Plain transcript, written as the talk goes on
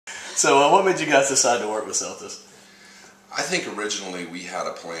So what made you guys decide to work with Sceltas? I think originally we had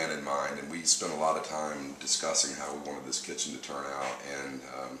a plan in mind, and we spent a lot of time discussing how we wanted this kitchen to turn out, and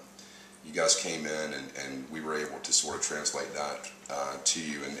you guys came in and we were able to sort of translate that to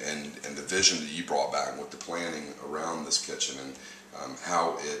you, and the vision that you brought back with the planning around this kitchen and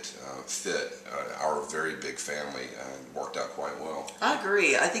how it fit our very big family worked out quite well. I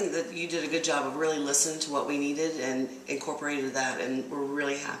agree. I think that you did a good job of really listening to what we needed and incorporated that, and we're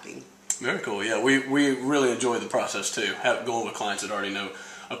really happy. Very cool. Yeah, we really enjoy the process too. Going with clients that already know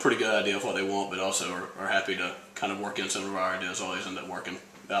a pretty good idea of what they want, but also are happy to kind of work in some of our ideas. Always end up working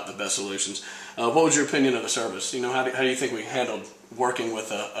out the best solutions. What was your opinion of the service? You know, how do you think we handled working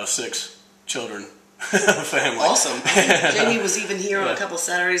with a 6 children family? Awesome. Jamie was even here on a couple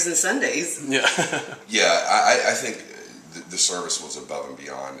Saturdays and Sundays. Yeah. Yeah, I think the service was above and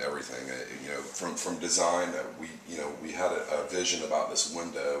beyond everything. You know, from design, we had a vision about this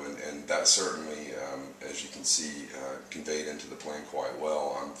window, and that certainly, as you can see, conveyed into the plan quite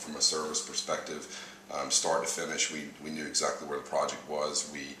well. From a service perspective, start to finish, we knew exactly where the project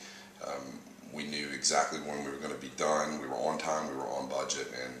was. We knew exactly when we were going to be done. We were on time. We were on budget,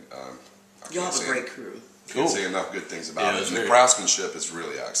 and You'll have a great crew. Can't say enough good things about it. And the craftsmanship is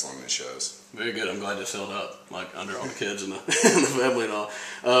really excellent, and it shows. Very good. I'm glad this held up, like under all the kids and the, and the family and all.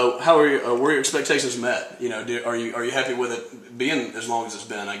 How are were your expectations met? You know, are you happy with it being as long as it's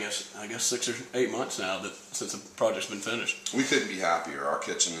been? I guess 6 or 8 months now since the project's been finished. We couldn't be happier. Our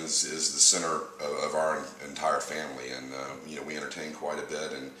kitchen is the center of our entire family, and we entertain quite a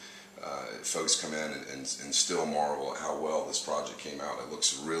bit, and folks come in and still marvel at how well this project came out. It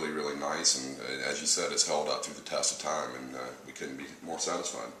looks really, really nice, and as you said, it's held up through the test of time, and we couldn't be more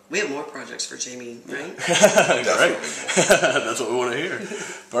satisfied. We have more projects for Jamie, right? Definitely. That's what we want to hear.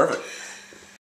 Perfect.